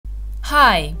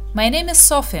Hi, my name is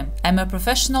Sofie. I'm a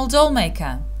professional doll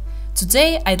maker.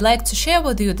 Today I'd like to share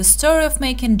with you the story of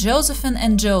making Josephine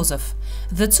and Joseph,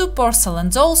 the two porcelain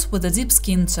dolls with a deep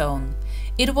skin tone.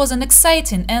 It was an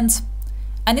exciting and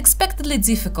unexpectedly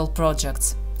difficult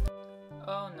project.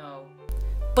 Oh no.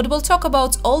 But we'll talk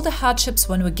about all the hardships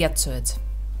when we get to it.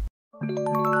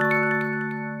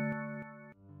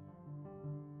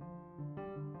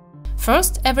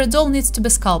 First, every doll needs to be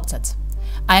sculpted.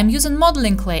 I am using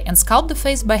modeling clay and sculpt the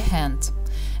face by hand.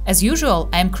 As usual,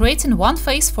 I am creating one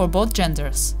face for both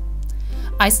genders.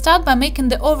 I start by making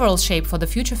the overall shape for the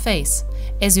future face.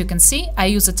 As you can see, I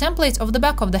use a template of the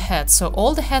back of the head, so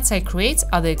all the heads I create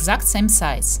are the exact same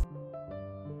size.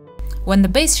 When the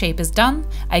base shape is done,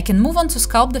 I can move on to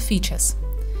sculpt the features.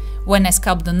 When I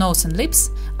sculpt the nose and lips,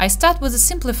 I start with a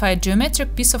simplified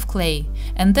geometric piece of clay,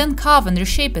 and then carve and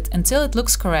reshape it until it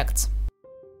looks correct.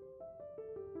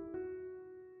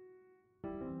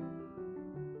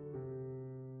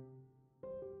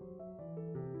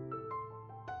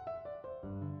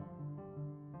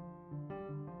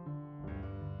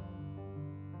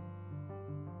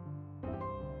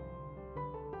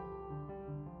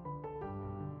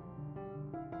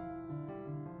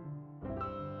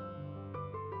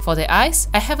 For the eyes,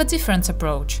 I have a different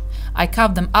approach. I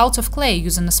carve them out of clay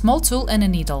using a small tool and a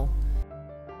needle.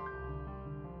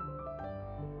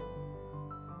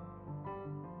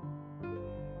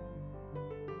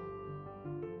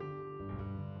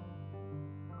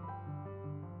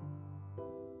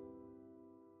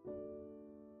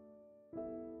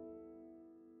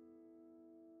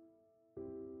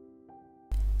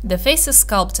 The face is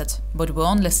sculpted, but we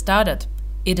only started.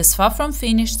 It is far from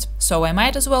finished, so I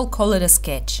might as well call it a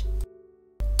sketch.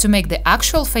 To make the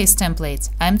actual face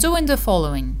template, I am doing the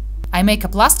following. I make a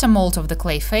plaster mold of the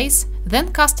clay face,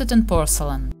 then cast it in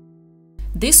porcelain.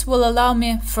 This will allow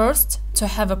me, first, to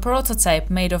have a prototype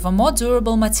made of a more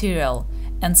durable material,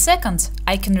 and second,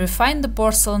 I can refine the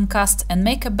porcelain cast and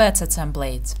make a better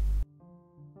template.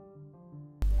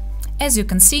 As you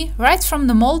can see, right from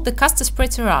the mold the cast is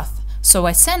pretty rough, so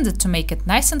I sand it to make it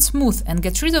nice and smooth and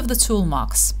get rid of the tool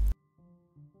marks.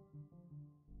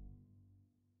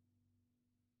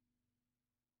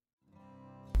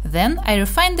 Then I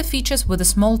refine the features with a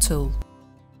small tool.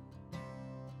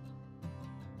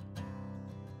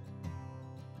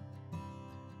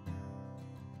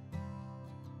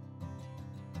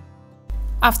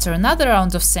 After another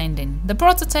round of sanding, the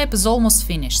prototype is almost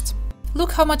finished.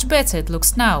 Look how much better it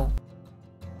looks now.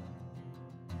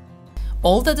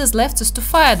 All that is left is to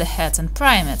fire the head and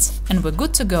prime it, and we're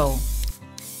good to go.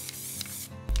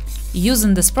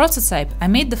 Using this prototype, I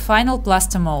made the final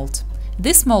plaster mold.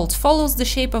 This mold follows the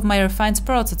shape of my refined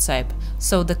prototype,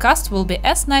 so the cast will be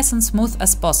as nice and smooth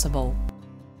as possible.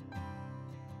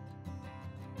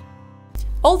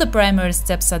 All the primary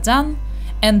steps are done,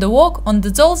 and the work on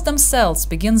the dolls themselves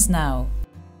begins now.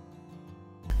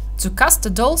 To cast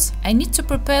the dolls, I need to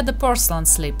prepare the porcelain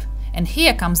slip. And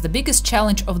here comes the biggest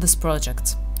challenge of this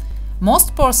project.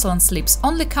 Most porcelain slips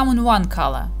only come in one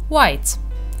color – white.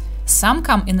 Some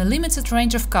come in a limited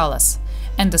range of colors,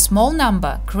 and a small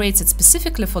number, created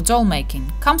specifically for doll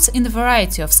making, comes in a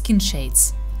variety of skin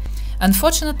shades.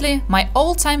 Unfortunately, my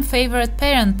all-time favorite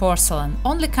parent porcelain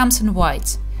only comes in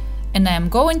white, and I am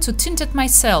going to tint it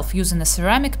myself using a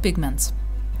ceramic pigment.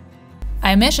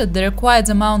 I measured the required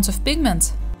amount of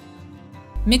pigment,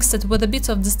 mixed it with a bit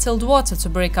of distilled water to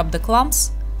break up the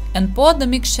clumps, and poured the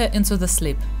mixture into the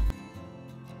slip.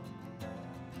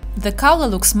 The color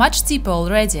looks much deeper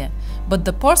already, but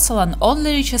the porcelain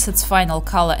only reaches its final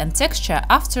color and texture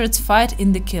after it's fired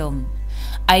in the kiln.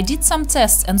 I did some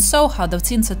tests and saw how the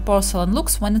tinted porcelain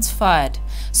looks when it's fired,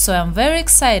 so I'm very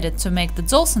excited to make the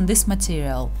dolls in this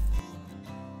material.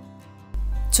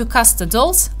 To cast the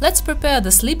dolls, let's prepare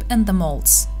the slip and the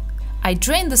molds. I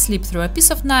drained the slip through a piece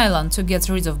of nylon to get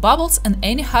rid of bubbles and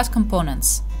any hard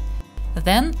components.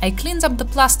 Then I cleaned up the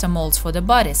plaster molds for the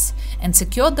bodies and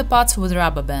secured the parts with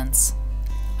rubber bands.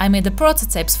 I made the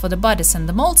prototypes for the bodies and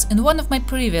the molds in one of my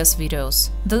previous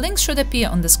videos. The link should appear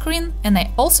on the screen, and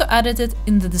I also added it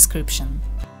in the description.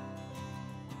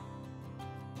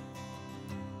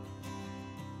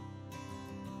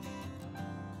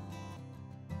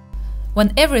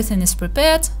 When everything is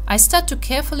prepared, I start to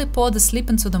carefully pour the slip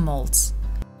into the molds.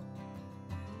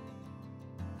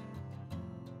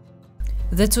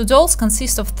 The two dolls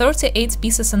consist of 38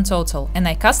 pieces in total, and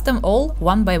I cast them all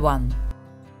one by one.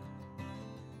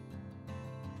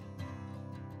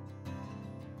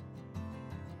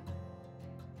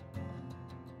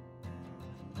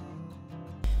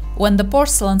 When the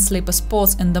porcelain slip is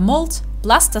poured in the mold,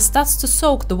 plaster starts to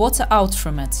soak the water out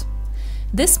from it.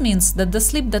 This means that the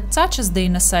slip that touches the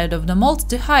inner side of the mold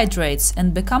dehydrates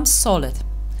and becomes solid.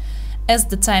 As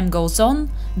the time goes on,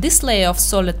 this layer of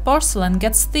solid porcelain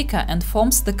gets thicker and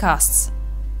forms the casts.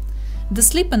 The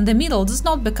slip in the middle does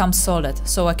not become solid,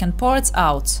 so I can pour it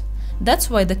out. That's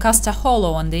why the casts are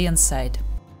hollow on the inside.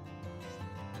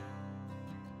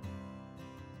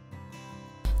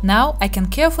 Now I can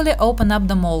carefully open up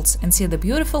the molds and see the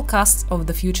beautiful casts of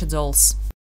the future dolls.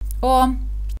 Or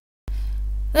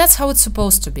that's how it's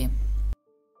supposed to be.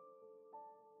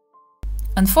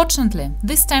 Unfortunately,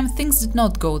 this time things did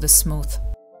not go this smooth.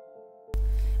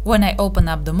 When I opened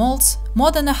up the molds,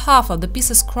 more than a half of the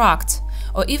pieces cracked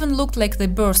or even looked like they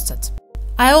bursted.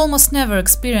 I almost never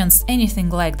experienced anything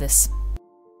like this.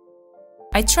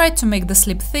 I tried to make the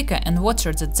slip thicker and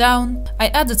watered it down, I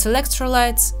added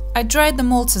electrolytes, I dried the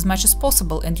molds as much as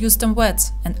possible and used them wet,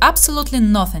 and absolutely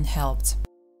nothing helped.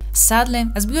 Sadly,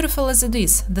 as beautiful as it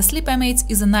is, the slip I made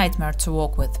is a nightmare to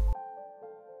work with.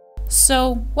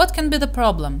 So, what can be the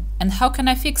problem, and how can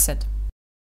I fix it?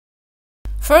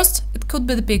 First, it could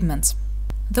be the pigment.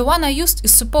 The one I used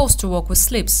is supposed to work with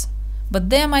slips, but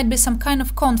there might be some kind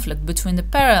of conflict between the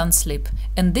Porcelain slip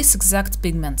and this exact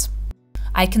pigment.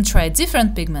 I can try a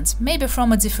different pigment, maybe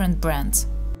from a different brand.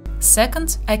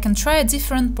 Second, I can try a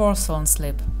different porcelain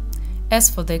slip. As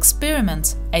for the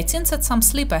experiment, I tinted some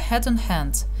slip I had on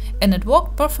hand, and it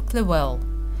worked perfectly well.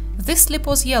 This slip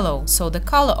was yellow, so the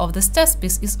color of this test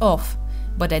piece is off,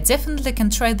 but I definitely can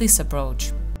try this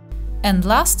approach. And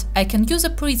last, I can use a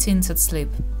pre-tinted slip.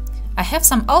 I have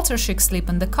some ultra chic slip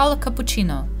in the color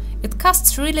cappuccino. It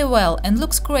casts really well and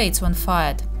looks great when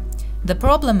fired. The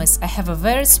problem is I have a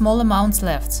very small amount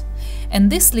left, and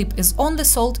this slip is only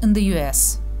sold in the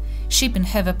US. Shipping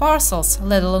heavy parcels,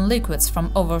 let alone liquids,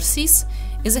 from overseas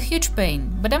is a huge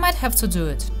pain, but I might have to do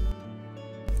it.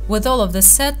 With all of this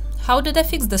said, how did I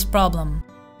fix this problem?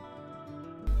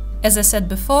 As I said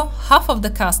before, half of the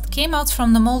cast came out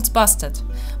from the molds busted,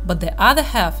 but the other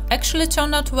half actually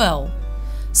turned out well.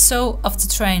 So, after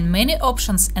trying many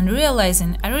options and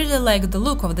realizing I really liked the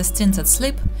look of this tinted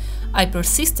slip, I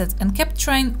persisted and kept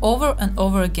trying over and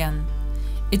over again.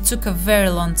 It took a very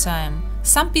long time.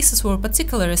 Some pieces were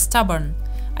particularly stubborn.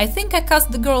 I think I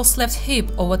cast the girl's left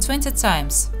hip over 20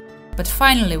 times. But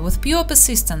finally, with pure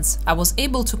persistence, I was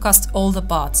able to cast all the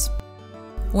parts.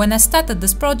 When I started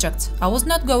this project, I was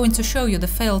not going to show you the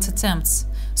failed attempts,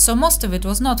 so most of it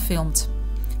was not filmed.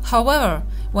 However,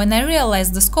 when I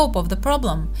realized the scope of the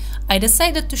problem, I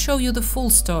decided to show you the full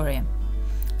story.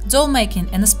 Doll making,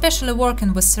 and especially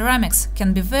working with ceramics,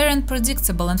 can be very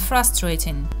unpredictable and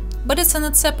frustrating, but it's an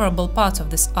inseparable part of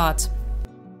this art.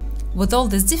 With all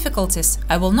these difficulties,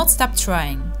 I will not stop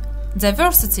trying.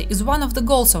 Diversity is one of the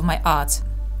goals of my art,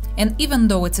 and even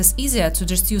though it is easier to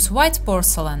just use white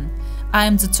porcelain, I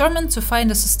am determined to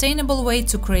find a sustainable way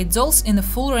to create dolls in a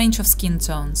full range of skin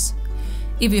tones.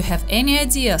 If you have any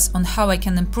ideas on how I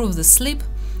can improve the slip,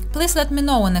 please let me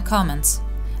know in the comments.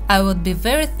 I would be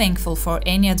very thankful for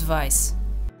any advice.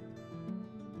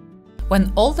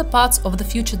 When all the parts of the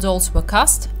future dolls were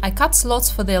cast, I cut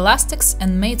slots for the elastics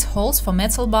and made holes for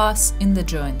metal bars in the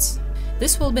joints.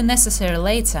 This will be necessary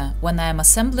later, when I am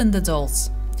assembling the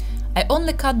dolls. I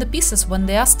only cut the pieces when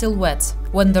they are still wet.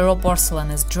 When the raw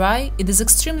porcelain is dry, it is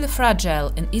extremely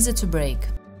fragile and easy to break.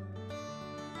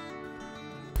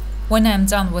 When I am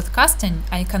done with casting,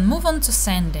 I can move on to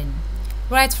sanding.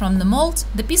 Right from the mold,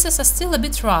 the pieces are still a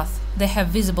bit rough, they have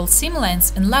visible seam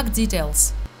lines and lack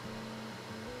details.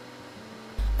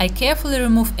 I carefully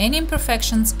remove any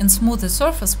imperfections and smooth the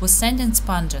surface with sanding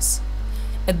sponges.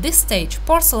 At this stage,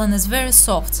 porcelain is very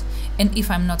soft, and if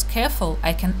I'm not careful,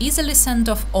 I can easily sand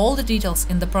off all the details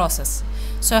in the process,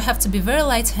 so I have to be very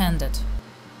light-handed.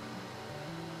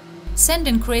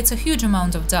 Sanding creates a huge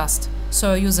amount of dust,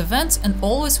 so I use a vent and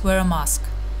always wear a mask.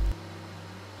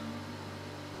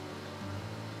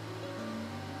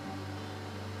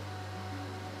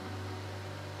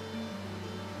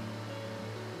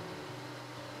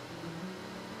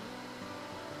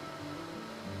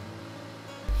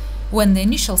 When the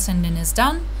initial sanding is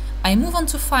done, I move on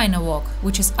to finer work,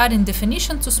 which is adding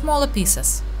definition to smaller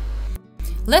pieces.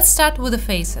 Let's start with the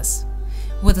faces.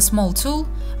 With a small tool,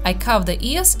 I carve the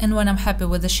ears, and when I'm happy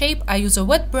with the shape, I use a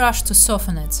wet brush to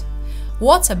soften it.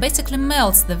 Water basically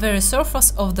melts the very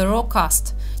surface of the raw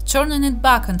cast, turning it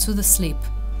back into the slip.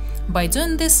 By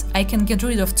doing this, I can get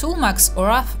rid of tool marks or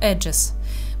rough edges,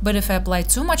 but if I apply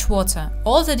too much water,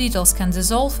 all the details can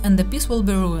dissolve and the piece will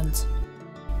be ruined.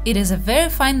 It is a very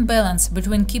fine balance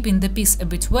between keeping the piece a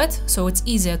bit wet, so it's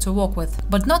easier to work with,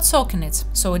 but not soaking it,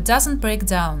 so it doesn't break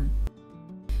down.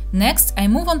 Next, I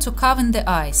move on to carving the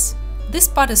eyes. This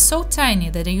part is so tiny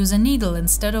that I use a needle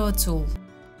instead of a tool.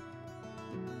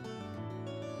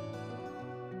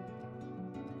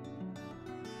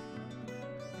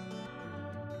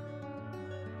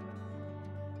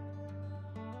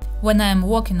 When I am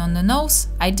working on the nose,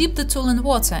 I dip the tool in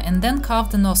water and then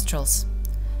carve the nostrils.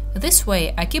 This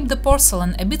way I keep the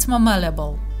porcelain a bit more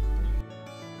malleable.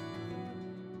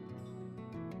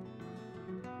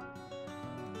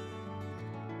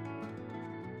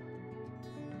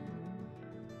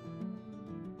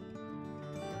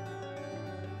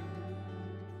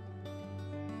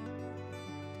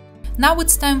 Now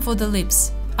it's time for the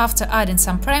lips. After adding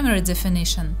some primary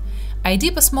definition, I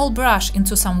dip a small brush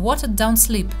into some watered down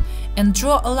slip and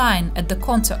draw a line at the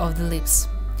contour of the lips.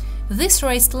 This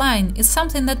raised line is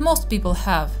something that most people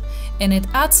have, and it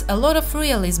adds a lot of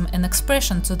realism and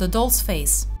expression to the doll's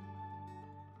face.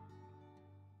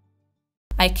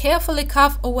 I carefully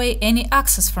carve away any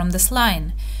excess from this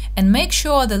line and make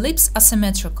sure the lips are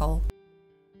symmetrical.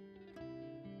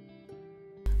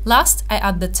 Last, I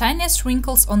add the tiniest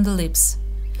wrinkles on the lips.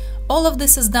 All of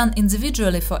this is done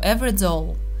individually for every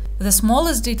doll. The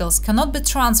smallest details cannot be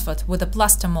transferred with a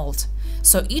plaster mold,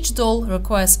 so each doll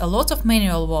requires a lot of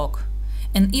manual work.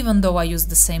 And even though I use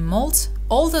the same molds,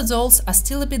 all the dolls are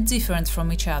still a bit different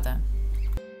from each other.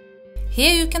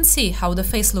 Here you can see how the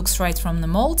face looks right from the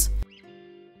mold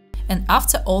and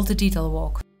after all the detail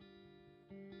work.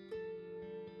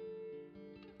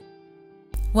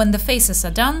 When the faces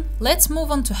are done, let's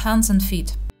move on to hands and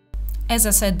feet. As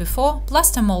I said before,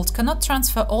 plaster mold cannot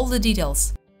transfer all the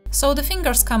details, so the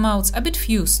fingers come out a bit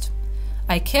fused.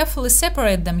 I carefully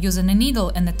separate them using a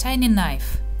needle and a tiny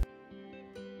knife.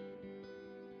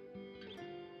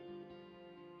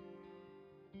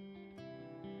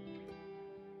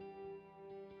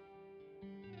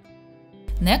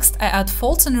 Next, I add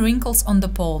folds and wrinkles on the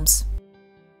palms.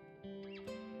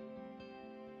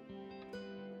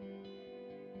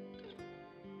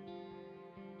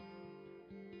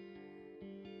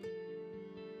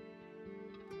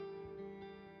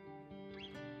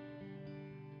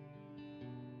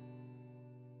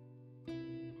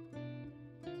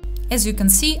 As you can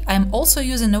see, I am also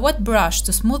using a wet brush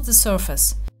to smooth the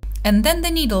surface, and then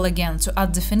the needle again to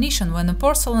add definition when the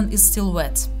porcelain is still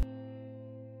wet.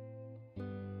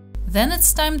 Then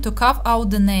it's time to carve out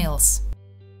the nails.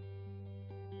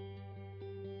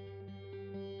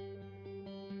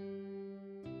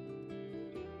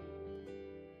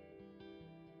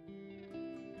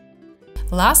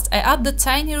 Last, I add the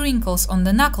tiny wrinkles on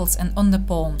the knuckles and on the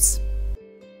palms.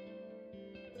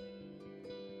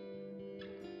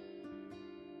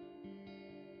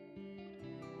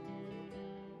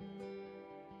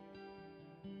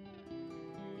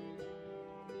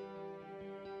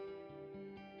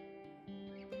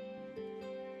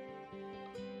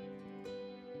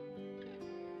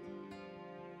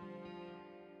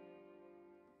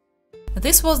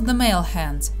 This was the male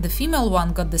hand, the female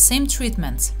one got the same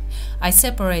treatment. I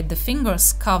separate the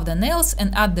fingers, carve the nails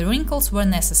and add the wrinkles where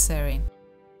necessary.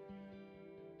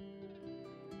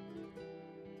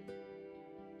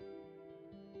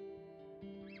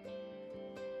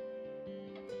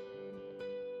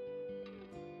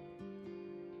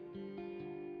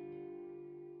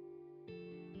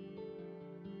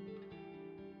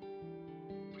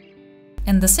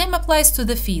 And the same applies to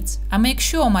the feet. I make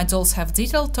sure my dolls have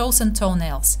detailed toes and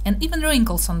toenails, and even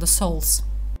wrinkles on the soles.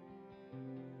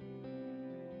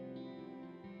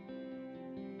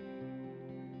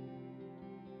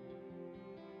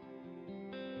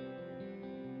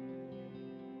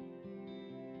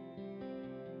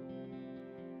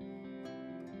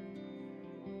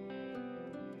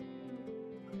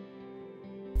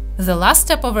 The last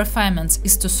step of refinement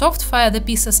is to soft fire the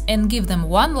pieces and give them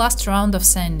one last round of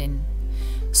sanding.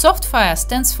 Soft fire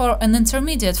stands for an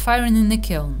intermediate firing in the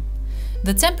kiln.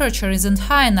 The temperature isn't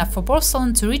high enough for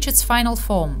porcelain to reach its final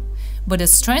form, but it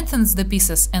strengthens the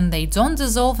pieces and they don't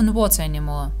dissolve in water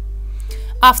anymore.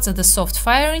 After the soft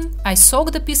firing, I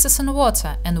soak the pieces in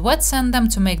water and wet sand them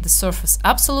to make the surface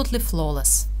absolutely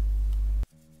flawless.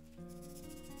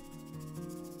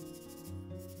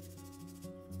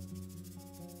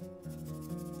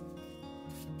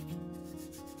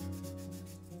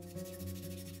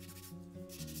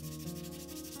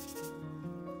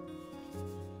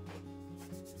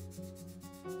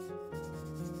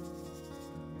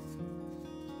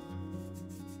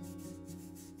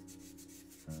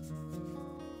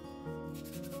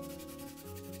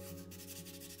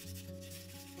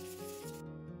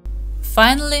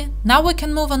 Finally, now we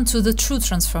can move on to the true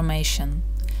transformation.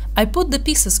 I put the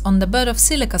pieces on the bed of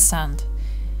silica sand.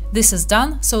 This is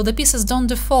done so the pieces don't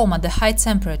deform at the high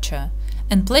temperature,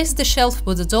 and place the shelf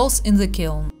with the dolls in the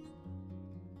kiln.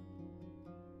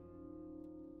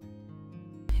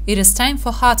 It is time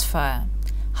for hot fire.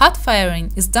 Hot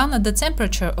firing is done at the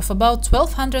temperature of about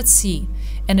 1200 C,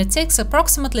 and it takes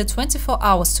approximately 24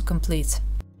 hours to complete.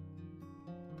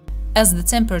 As the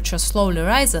temperature slowly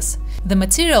rises, the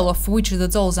material of which the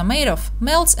dolls are made of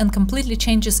melts and completely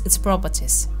changes its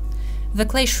properties. The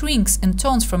clay shrinks and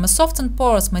turns from a soft and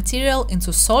porous material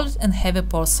into solid and heavy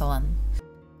porcelain.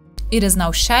 It is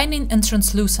now shining and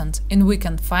translucent, and we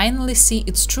can finally see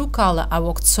its true color I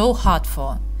worked so hard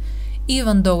for.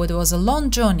 Even though it was a long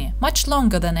journey, much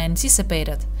longer than I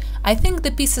anticipated, I think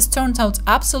the pieces turned out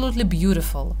absolutely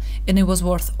beautiful, and it was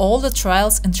worth all the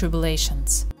trials and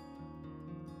tribulations.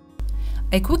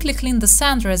 I quickly cleaned the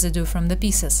sand residue from the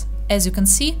pieces. As you can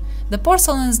see, the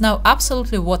porcelain is now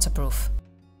absolutely waterproof.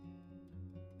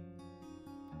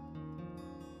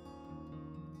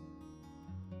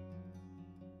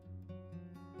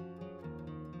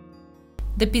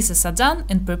 The pieces are done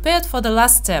and prepared for the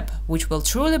last step, which will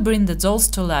truly bring the dolls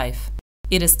to life.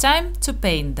 It is time to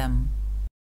paint them.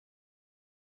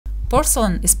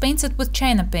 Porcelain is painted with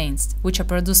China paints, which are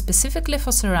produced specifically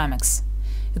for ceramics.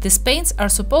 These paints are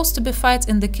supposed to be fired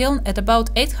in the kiln at about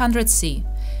 800 C.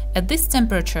 At this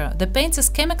temperature, the paint is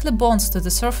chemically bonds to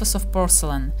the surface of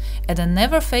porcelain, and it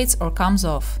never fades or comes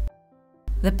off.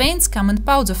 The paints come in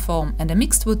powder form and are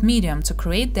mixed with medium to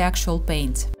create the actual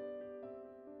paint.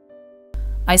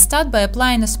 I start by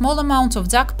applying a small amount of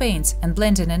dark paint and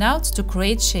blending it out to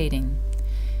create shading.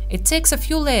 It takes a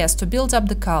few layers to build up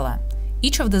the color.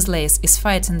 Each of these layers is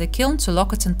fired in the kiln to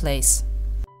lock it in place.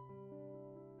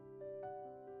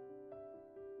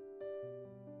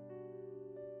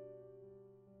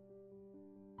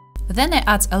 Then I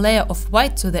add a layer of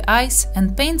white to the eyes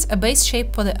and paint a base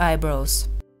shape for the eyebrows.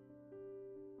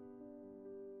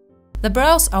 The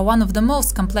brows are one of the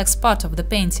most complex parts of the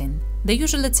painting. They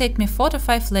usually take me 4 to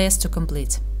 5 layers to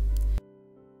complete.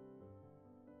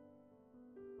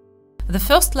 The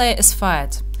first layer is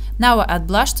fired. Now I add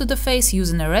blush to the face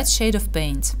using a red shade of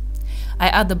paint. I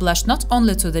add the blush not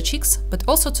only to the cheeks, but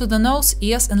also to the nose,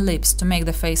 ears and lips to make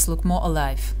the face look more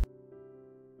alive.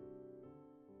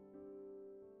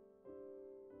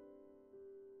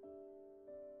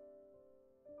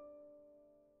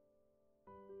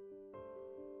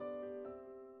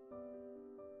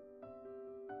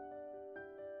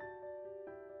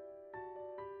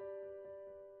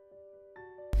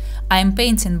 I am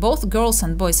painting both girls'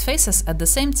 and boys' faces at the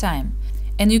same time,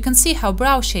 and you can see how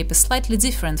brow shape is slightly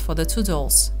different for the two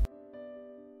dolls.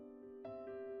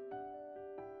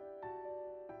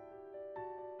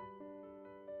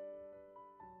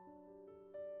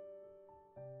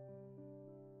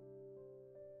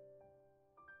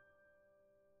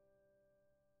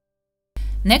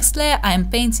 Next layer I am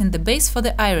painting the base for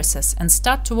the irises and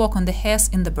start to work on the hairs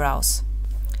in the brows.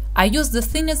 I use the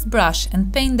thinnest brush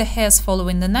and paint the hairs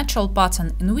following the natural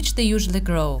pattern in which they usually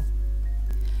grow.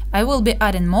 I will be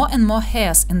adding more and more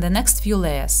hairs in the next few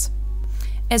layers.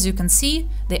 As you can see,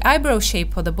 the eyebrow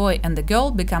shape for the boy and the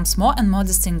girl becomes more and more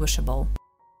distinguishable.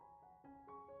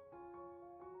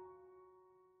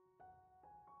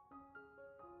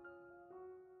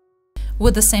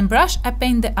 With the same brush I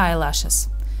paint the eyelashes.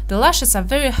 The lashes are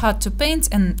very hard to paint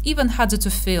and even harder to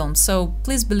film, so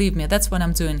please believe me, that's what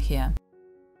I'm doing here.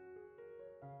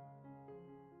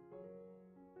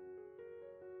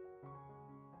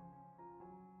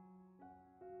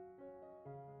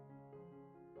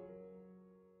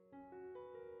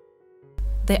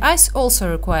 The eyes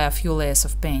also require a few layers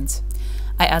of paint.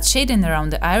 I add shading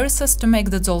around the irises to make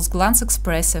the doll's glance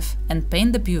expressive and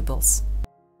paint the pupils.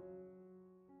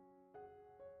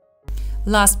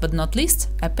 Last but not least,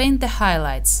 I paint the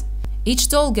highlights. Each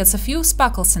doll gets a few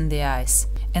sparkles in the eyes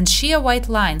and sheer white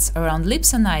lines around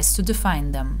lips and eyes to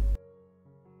define them.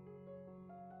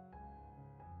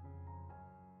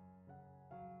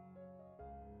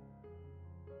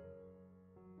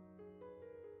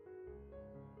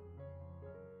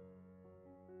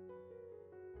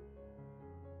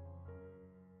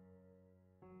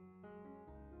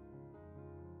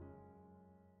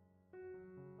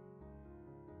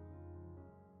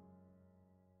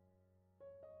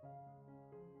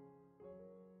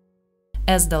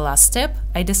 As the last step,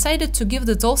 I decided to give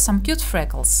the doll some cute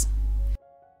freckles.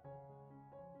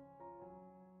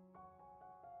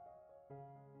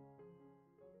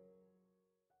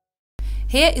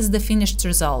 Here is the finished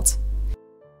result.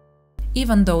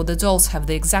 Even though the dolls have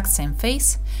the exact same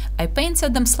face, I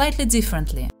painted them slightly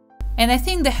differently, and I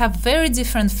think they have very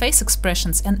different face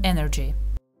expressions and energy.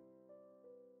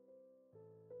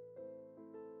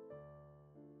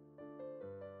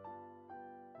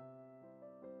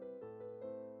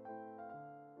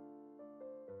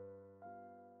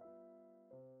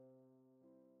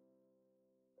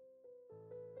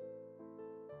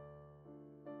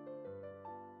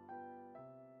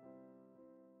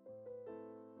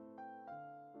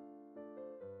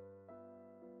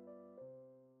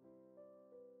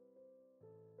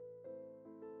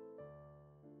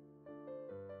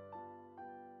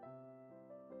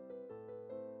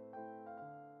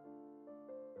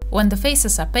 When the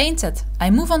faces are painted, I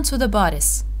move on to the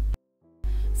bodies.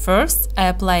 First, I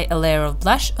apply a layer of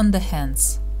blush on the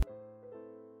hands.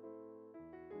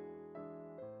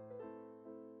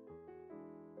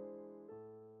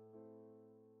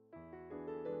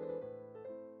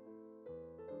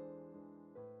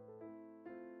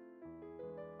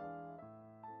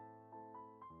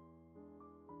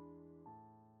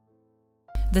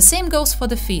 The same goes for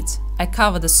the feet. I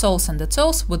cover the soles and the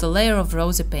toes with a layer of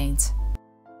rosy paint.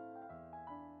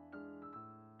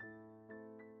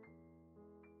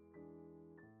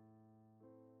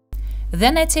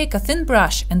 Then I take a thin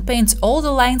brush and paint all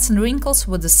the lines and wrinkles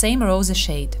with the same rosy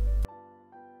shade.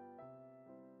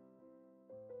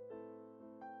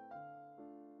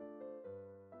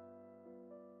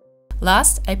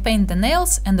 Last, I paint the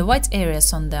nails and the white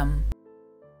areas on them.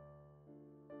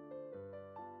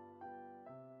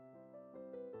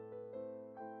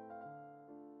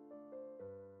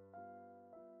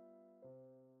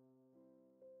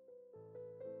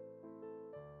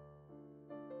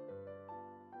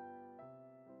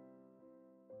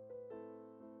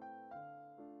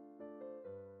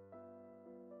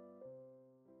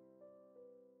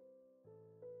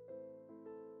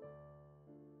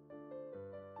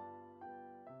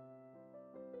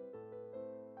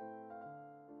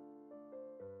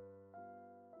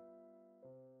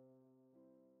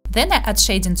 Then I add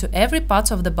shading to every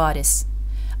part of the bodies.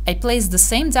 I place the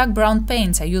same dark brown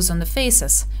paint I use on the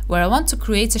faces, where I want to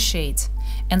create a shade,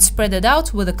 and spread it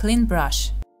out with a clean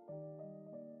brush.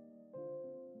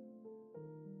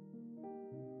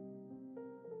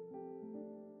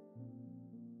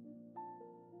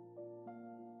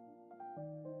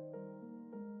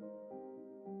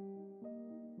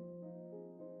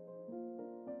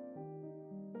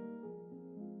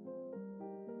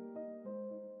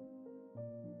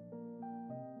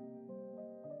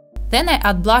 Then I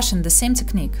add blush in the same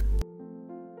technique.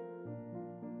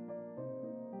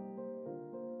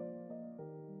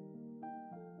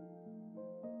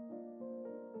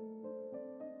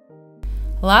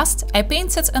 Last, I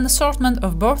painted an assortment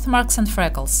of birthmarks and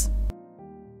freckles.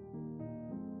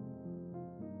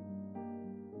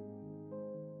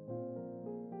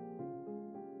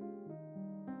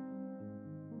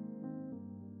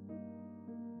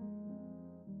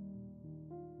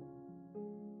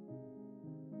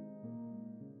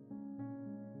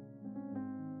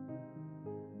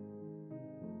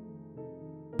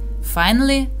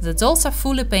 Finally, the dolls are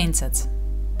fully painted.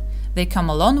 They come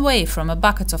a long way from a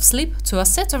bucket of sleep to a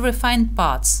set of refined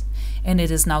parts, and it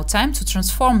is now time to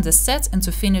transform this set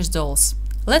into finished dolls.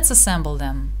 Let's assemble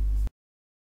them.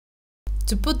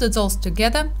 To put the dolls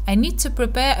together, I need to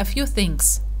prepare a few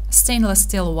things: stainless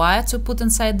steel wire to put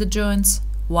inside the joints,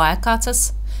 wire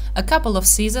cutters, a couple of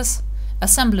scissors,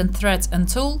 assembling thread and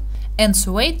tool, and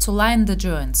suede to line the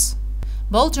joints.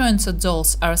 Ball jointed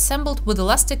dolls are assembled with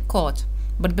elastic cord,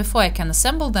 but before I can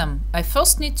assemble them, I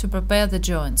first need to prepare the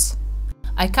joints.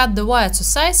 I cut the wire to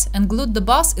size and glued the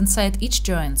bars inside each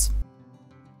joint.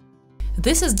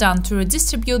 This is done to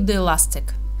redistribute the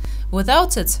elastic.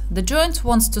 Without it, the joint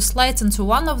wants to slide into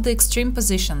one of the extreme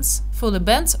positions, fully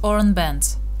bent or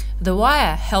unbent. The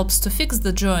wire helps to fix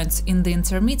the joints in the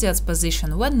intermediate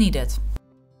position when needed.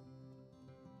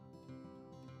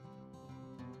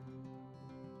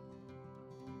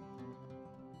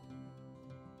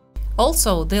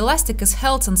 Also, the elastic is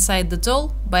held inside the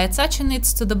doll by attaching it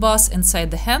to the bars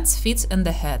inside the hands, feet and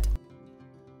the head.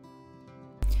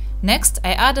 Next,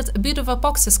 I added a bit of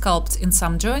epoxy sculpt in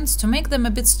some joints to make them a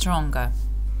bit stronger.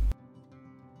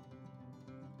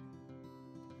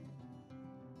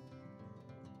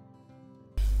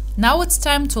 Now it's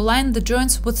time to line the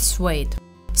joints with suede.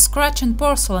 Scratching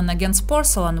porcelain against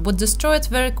porcelain would destroy it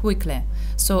very quickly,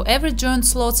 so every joint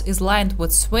slot is lined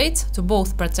with suede to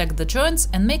both protect the joints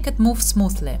and make it move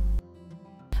smoothly.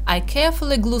 I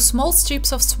carefully glue small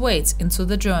strips of suede into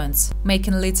the joints,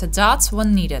 making little darts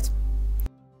when needed.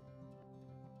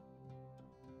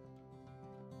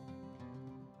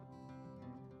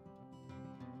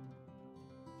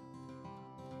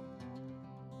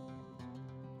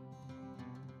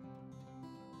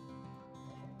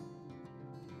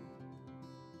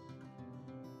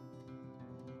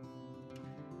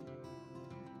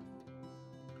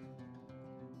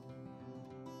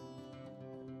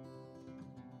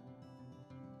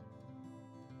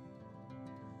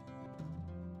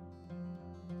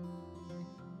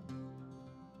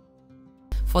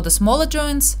 For the smaller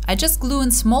joints, I just glue in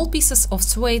small pieces of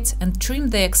suede and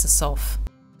trim the excess off.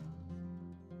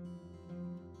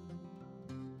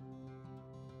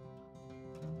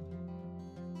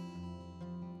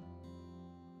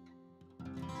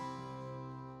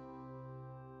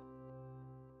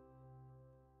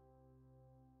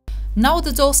 Now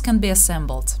the dolls can be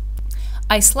assembled.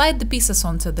 I slide the pieces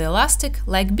onto the elastic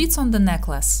like beads on the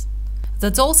necklace.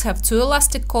 The dolls have 2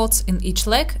 elastic cords in each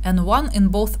leg and 1 in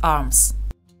both arms.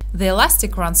 The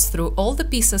elastic runs through all the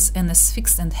pieces and is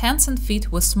fixed in hands and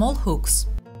feet with small hooks.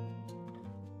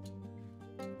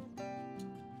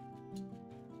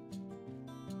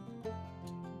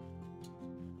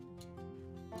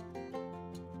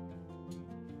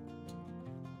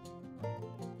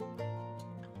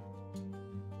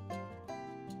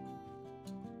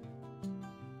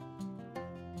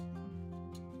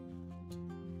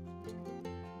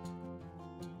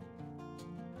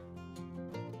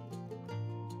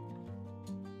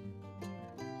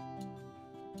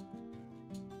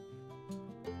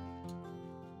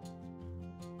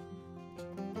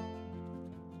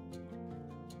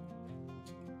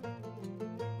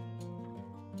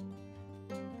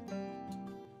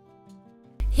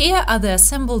 Here are the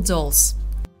assembled dolls.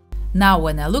 Now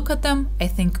when I look at them, I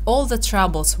think all the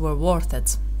troubles were worth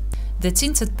it. The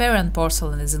tinted parent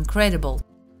porcelain is incredible.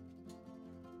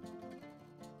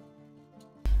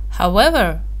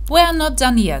 However, we are not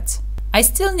done yet. I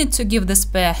still need to give this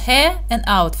pair hair and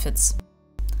outfits.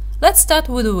 Let's start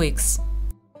with the wigs.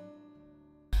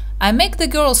 I make the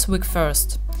girl's wig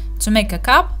first. To make a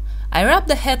cap, I wrap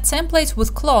the head template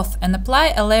with cloth and apply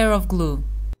a layer of glue.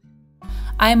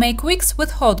 I make wigs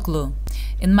with hot glue.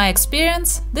 In my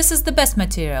experience, this is the best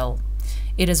material.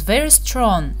 It is very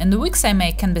strong, and the wigs I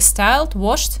make can be styled,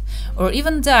 washed, or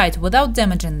even dyed without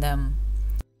damaging them.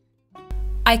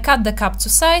 I cut the cap to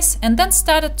size and then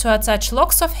started to attach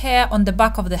locks of hair on the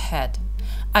back of the head.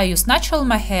 I use natural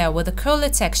mohair with a curly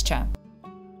texture.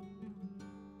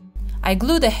 I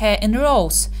glue the hair in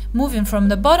rows, moving from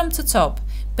the bottom to top,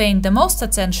 paying the most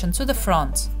attention to the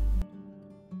front.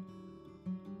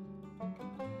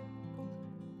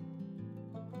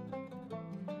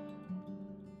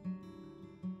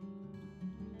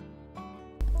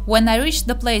 When I reach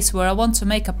the place where I want to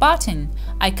make a parting,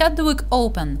 I cut the wig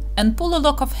open and pull a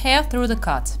lock of hair through the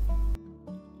cut.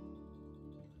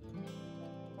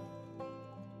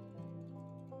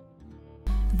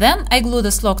 Then I glue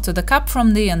this lock to the cap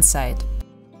from the inside.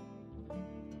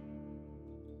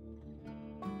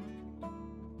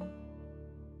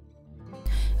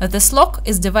 This lock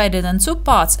is divided in 2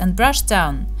 parts and brushed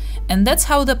down, and that's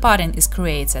how the parting is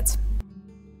created.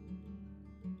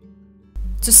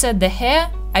 To set the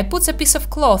hair, I put a piece of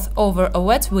cloth over a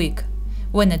wet wig.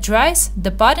 When it dries,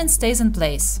 the parting stays in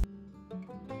place.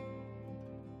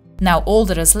 Now all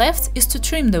that is left is to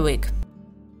trim the wig.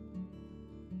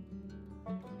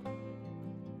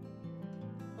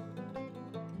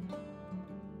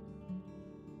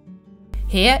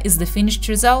 Here is the finished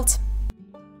result.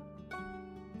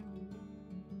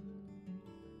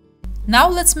 Now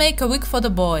let's make a wig for the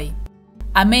boy.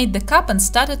 I made the cap and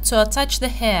started to attach the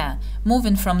hair,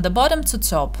 moving from the bottom to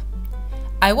top.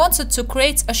 I wanted to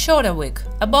create a shorter wig,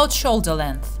 about shoulder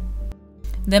length.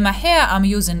 The mohair I'm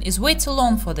using is way too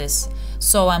long for this,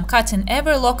 so I'm cutting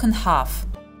every lock in half.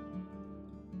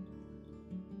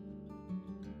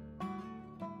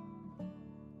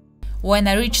 When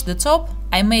I reached the top,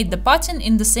 I made the pattern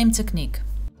in the same technique.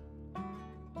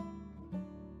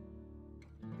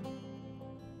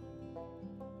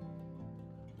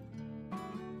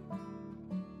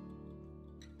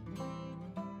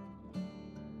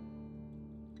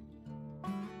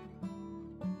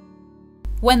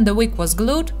 When the wig was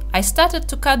glued, I started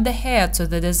to cut the hair to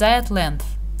the desired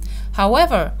length.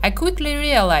 However, I quickly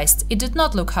realized it did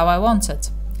not look how I wanted.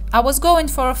 I was going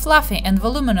for a fluffy and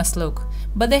voluminous look,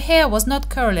 but the hair was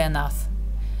not curly enough.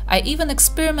 I even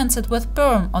experimented with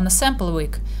perm on a sample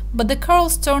wig, but the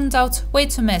curls turned out way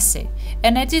too messy,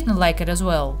 and I didn't like it as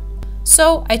well.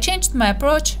 So I changed my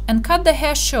approach and cut the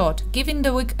hair short, giving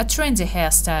the wig a trendy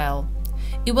hairstyle.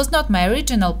 It was not my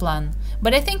original plan,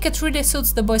 but I think it really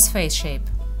suits the boy's face shape.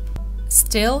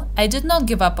 Still, I did not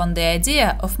give up on the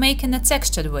idea of making a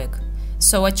textured wig,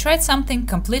 so I tried something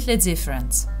completely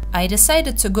different. I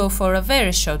decided to go for a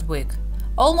very short wig,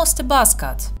 almost a buzz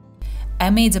cut. I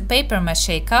made a paper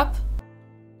mache cap,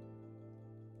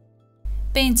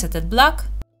 painted it black,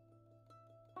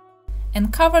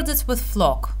 and covered it with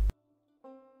flock.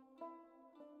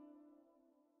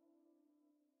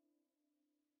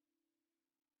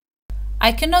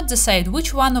 I cannot decide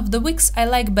which one of the wigs I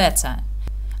like better.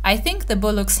 I think the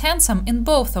boy looks handsome in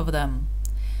both of them.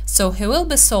 So he will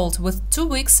be sold with 2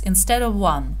 wigs instead of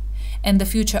 1, and the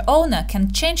future owner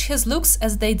can change his looks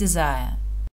as they desire.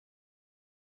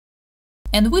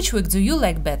 And which wig do you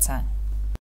like better?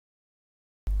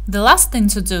 The last thing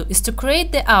to do is to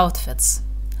create the outfits.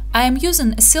 I am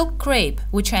using a silk crepe,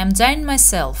 which I am dyeing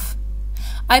myself.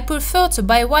 I prefer to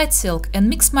buy white silk and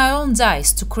mix my own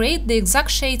dyes to create the exact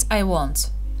shade I want.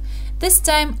 This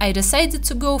time I decided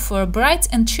to go for a bright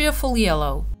and cheerful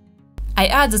yellow. I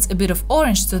added a bit of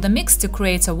orange to the mix to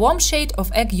create a warm shade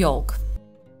of egg yolk.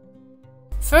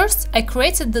 First, I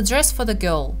created the dress for the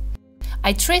girl.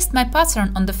 I traced my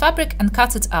pattern on the fabric and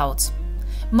cut it out.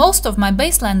 Most of my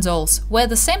baseline dolls wear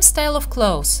the same style of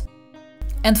clothes.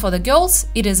 And for the girls,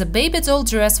 it is a baby doll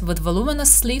dress with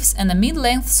voluminous sleeves and a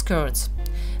mid-length skirt.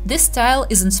 This style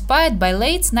is inspired by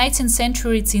late 19th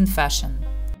century teen fashion.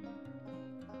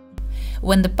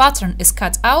 When the pattern is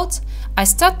cut out, I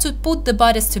start to put the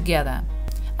bodice together.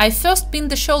 I first pin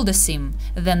the shoulder seam,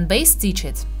 then base stitch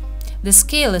it. The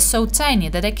scale is so tiny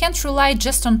that I can't rely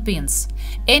just on pins.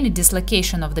 Any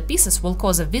dislocation of the pieces will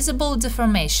cause a visible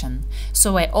deformation,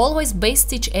 so I always base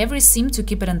stitch every seam to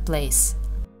keep it in place.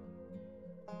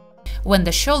 When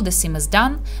the shoulder seam is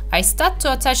done, I start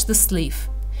to attach the sleeve.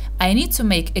 I need to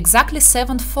make exactly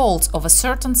 7 folds of a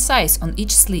certain size on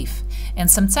each sleeve, and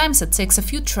sometimes it takes a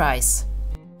few tries.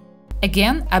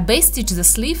 Again, I base stitch the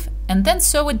sleeve and then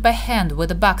sew it by hand with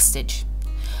a backstitch.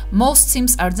 Most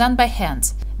seams are done by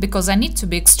hand, because I need to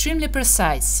be extremely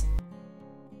precise.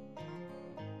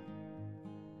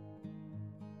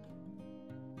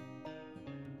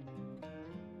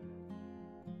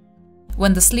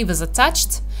 When the sleeve is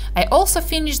attached, I also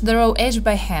finish the raw edge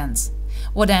by hand.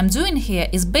 What I am doing here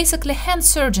is basically hand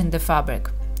serging the fabric.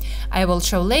 I will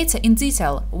show later in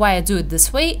detail why I do it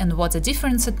this way and what a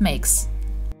difference it makes.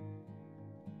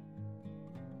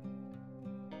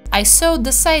 I sewed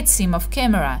the side seam of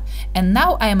camera, and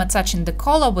now I am attaching the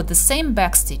collar with the same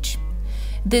backstitch.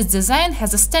 This design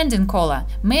has a standing collar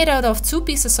made out of 2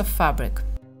 pieces of fabric.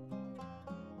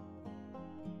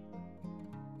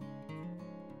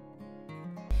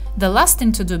 The last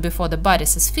thing to do before the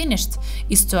bodice is finished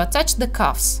is to attach the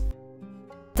cuffs.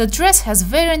 The dress has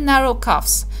very narrow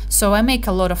cuffs, so I make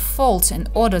a lot of folds in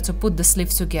order to put the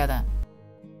sleeve together.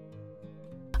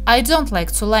 I don't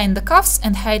like to line the cuffs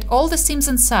and hide all the seams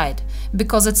inside,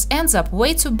 because it ends up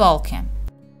way too bulky.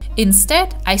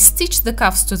 Instead, I stitch the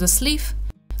cuffs to the sleeve,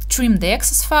 trim the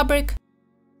excess fabric,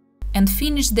 and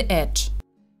finish the edge.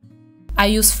 I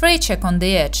use fray check on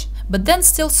the edge, but then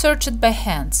still serge it by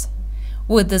hand.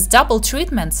 With this double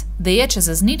treatment, the edge is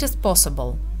as neat as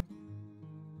possible.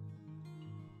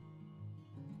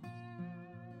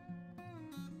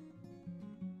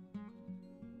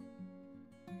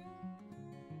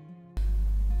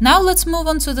 Now let's move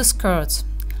on to the skirt.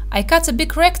 I cut a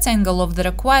big rectangle of the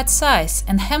required size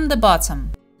and hem the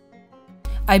bottom.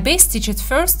 I base stitch it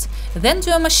first, then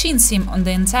do a machine seam on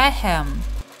the entire hem.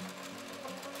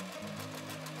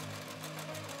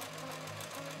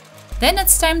 Then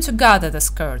it's time to gather the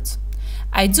skirt.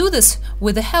 I do this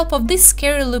with the help of this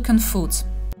scary looking foot.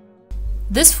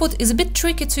 This foot is a bit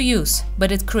tricky to use,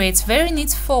 but it creates very neat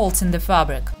folds in the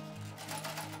fabric.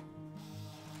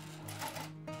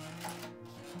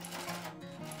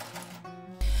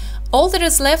 All that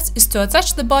is left is to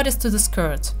attach the bodice to the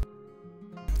skirt.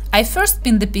 I first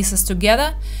pin the pieces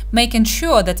together, making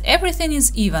sure that everything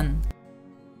is even.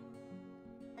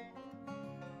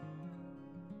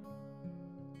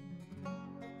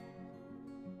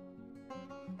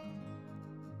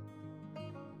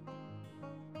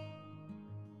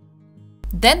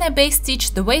 Then I base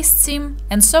stitch the waist seam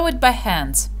and sew it by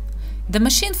hand. The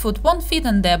machine foot won't fit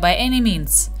in there by any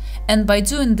means, and by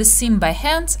doing the seam by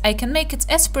hand, I can make it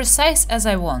as precise as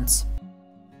I want.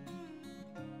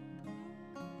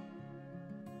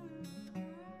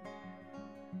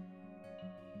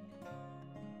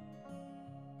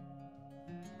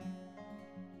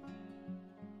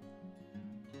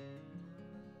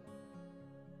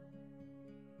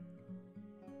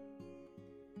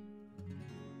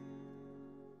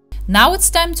 Now it's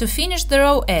time to finish the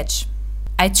raw edge.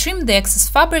 I trimmed the excess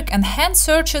fabric and hand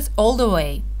serge it all the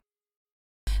way.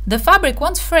 The fabric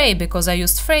won't fray because I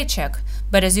used fray check,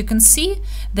 but as you can see,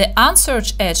 the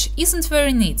unserged edge isn't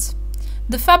very neat.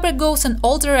 The fabric goes in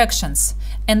all directions,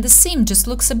 and the seam just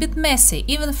looks a bit messy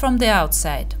even from the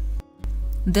outside.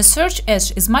 The serged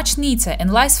edge is much neater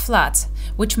and lies flat,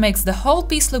 which makes the whole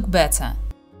piece look better.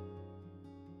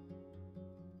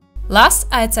 Last,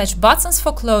 I attach buttons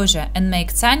for closure and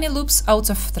make tiny loops out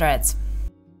of thread.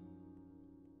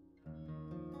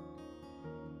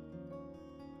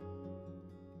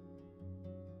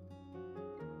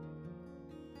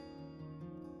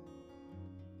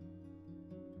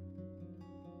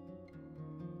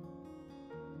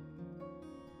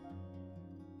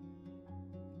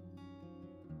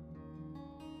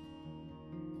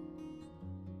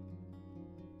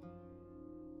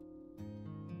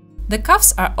 The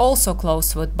cuffs are also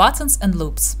closed with buttons and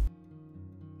loops.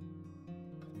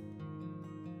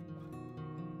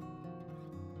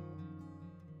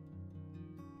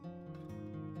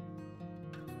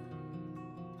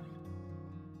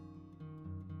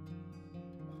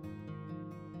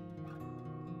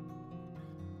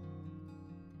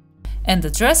 And the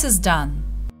dress is done.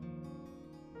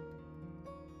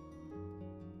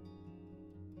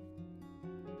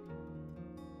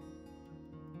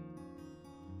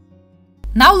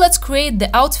 Now let's create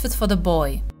the outfit for the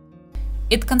boy.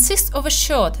 It consists of a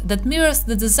shirt that mirrors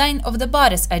the design of the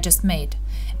bodice I just made,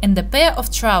 and a pair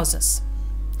of trousers.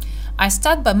 I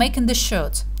start by making the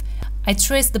shirt. I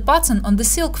trace the pattern on the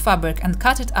silk fabric and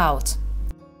cut it out.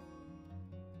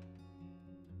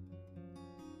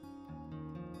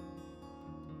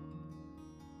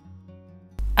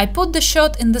 I put the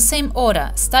shirt in the same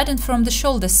order, starting from the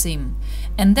shoulder seam,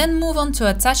 and then move on to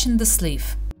attaching the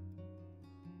sleeve.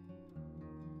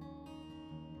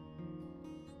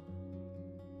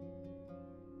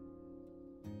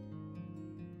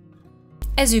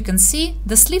 As you can see,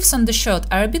 the sleeves on the shirt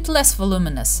are a bit less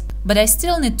voluminous, but I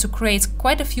still need to create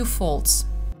quite a few folds.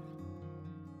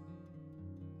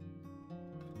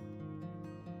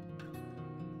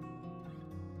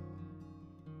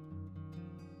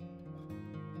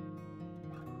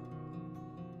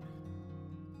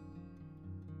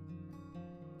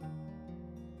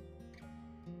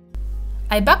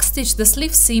 I backstitch the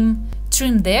sleeve seam,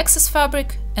 trim the excess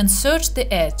fabric and serge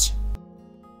the edge.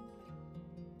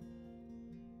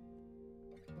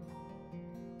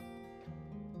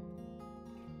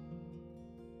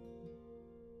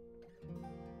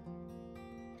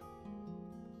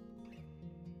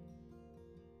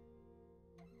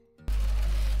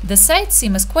 The side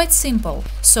seam is quite simple,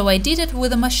 so I did it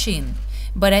with a machine,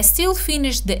 but I still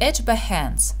finished the edge by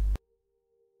hand.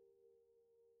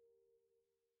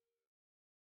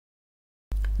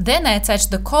 Then I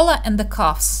attached the collar and the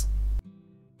cuffs.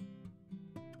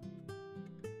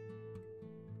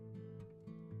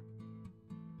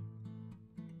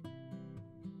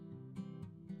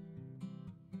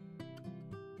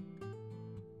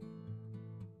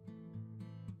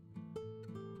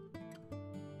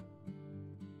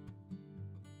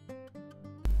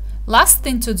 Last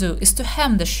thing to do is to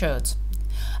hem the shirt.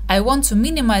 I want to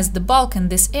minimize the bulk in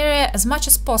this area as much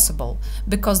as possible,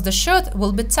 because the shirt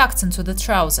will be tucked into the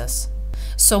trousers.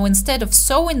 So instead of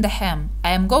sewing the hem,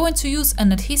 I am going to use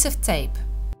an adhesive tape.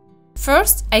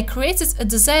 First, I created a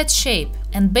desired shape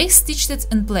and base stitched it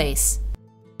in place.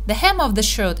 The hem of the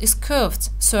shirt is curved,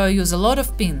 so I use a lot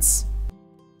of pins.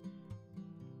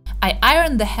 I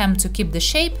iron the hem to keep the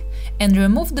shape and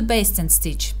remove the basting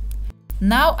stitch.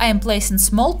 Now I am placing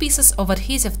small pieces of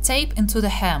adhesive tape into the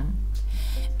hem.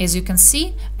 As you can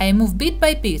see, I move bit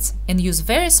by bit and use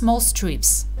very small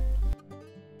strips.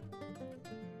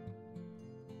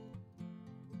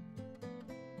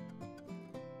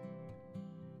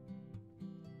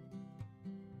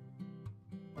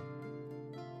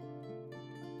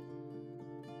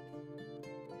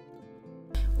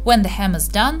 When the hem is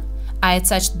done, I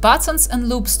attached buttons and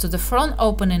loops to the front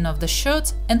opening of the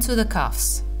shirt and to the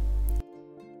cuffs.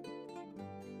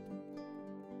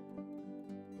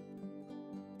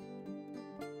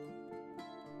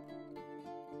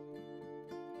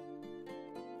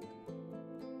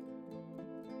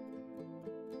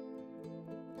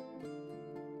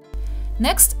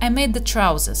 Next, I made the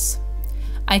trousers.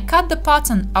 I cut the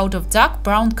pattern out of dark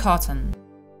brown cotton.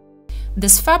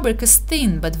 This fabric is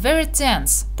thin but very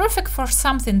dense, perfect for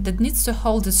something that needs to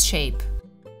hold its shape.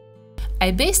 I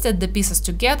basted the pieces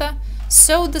together,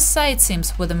 sewed the side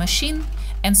seams with a machine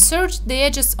and serged the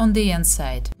edges on the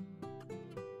inside.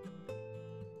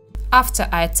 After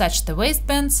I attached the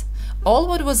waistbands, all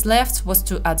what was left was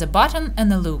to add a button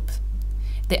and a loop.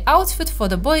 The outfit for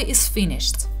the boy is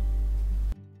finished.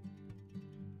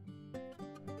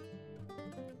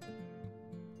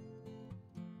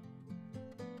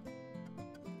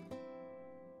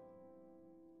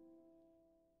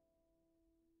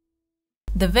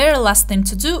 The very last thing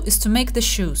to do is to make the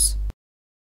shoes.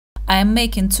 I am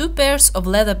making 2 pairs of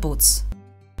leather boots.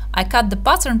 I cut the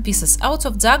pattern pieces out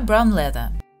of dark brown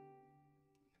leather.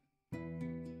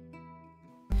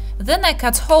 Then I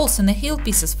cut holes in the heel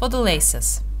pieces for the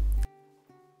laces.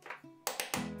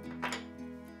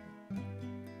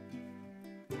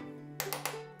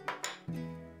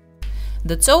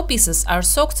 The toe pieces are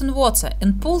soaked in water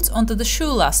and pulled onto the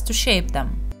shoe last to shape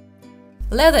them.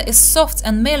 Leather is soft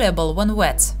and malleable when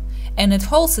wet, and it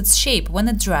holds its shape when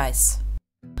it dries.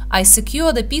 I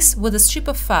secure the piece with a strip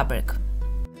of fabric.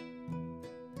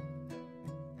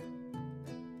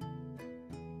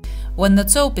 When the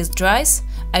toe piece dries,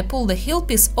 I pull the heel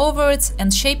piece over it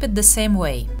and shape it the same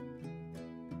way.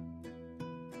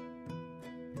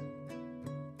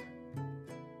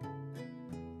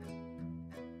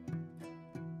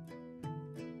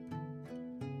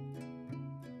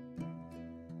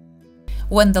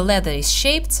 When the leather is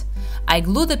shaped, I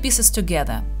glue the pieces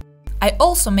together. I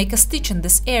also make a stitch in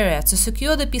this area to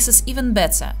secure the pieces even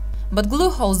better, but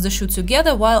glue holds the shoe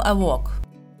together while I walk.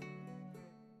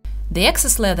 The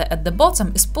excess leather at the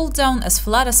bottom is pulled down as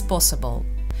flat as possible.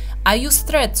 I use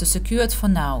thread to secure it for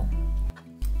now.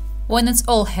 When it's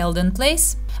all held in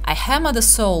place, I hammer the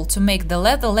sole to make the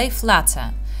leather lay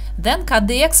flatter, then cut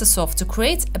the excess off to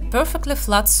create a perfectly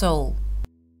flat sole.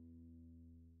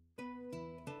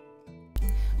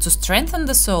 To strengthen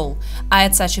the sole, I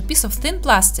attach a piece of thin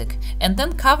plastic and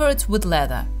then cover it with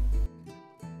leather.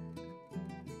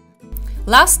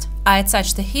 Last, I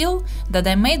attach the heel that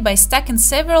I made by stacking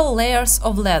several layers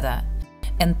of leather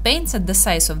and painted the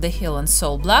sides of the heel and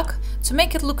sole black to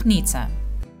make it look neater.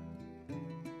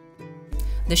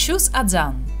 The shoes are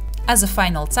done. As a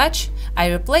final touch,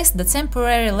 I replaced the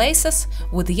temporary laces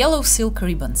with yellow silk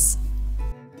ribbons.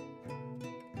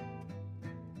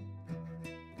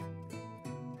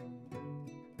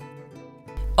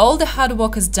 All the hard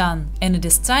work is done, and it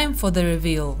is time for the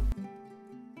reveal.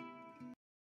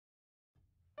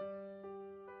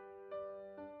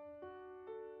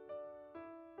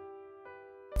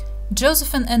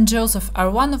 Sofie and Joseph are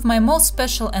one of my most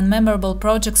special and memorable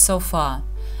projects so far.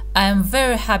 I am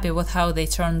very happy with how they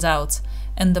turned out,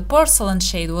 and the porcelain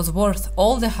shade was worth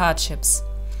all the hardships.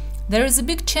 There is a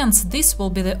big chance these will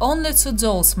be the only 2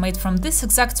 dolls made from this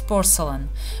exact porcelain,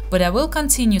 but I will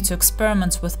continue to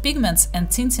experiment with pigments and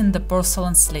tinting the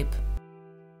porcelain slip.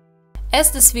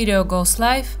 As this video goes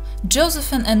live,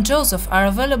 Sofie and Joseph are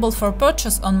available for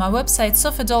purchase on my website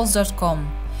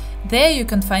sofiedolls.com. There you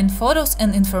can find photos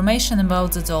and information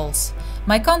about the dolls.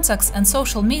 My contacts and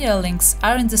social media links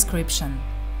are in description.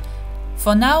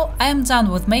 For now, I am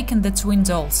done with making the twin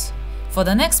dolls. For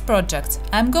the next project,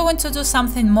 I am going to do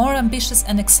something more ambitious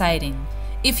and exciting.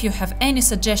 If you have any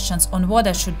suggestions on what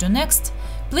I should do next,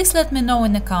 please let me know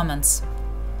in the comments.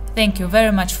 Thank you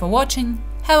very much for watching,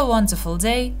 have a wonderful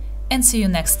day, and see you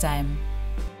next time.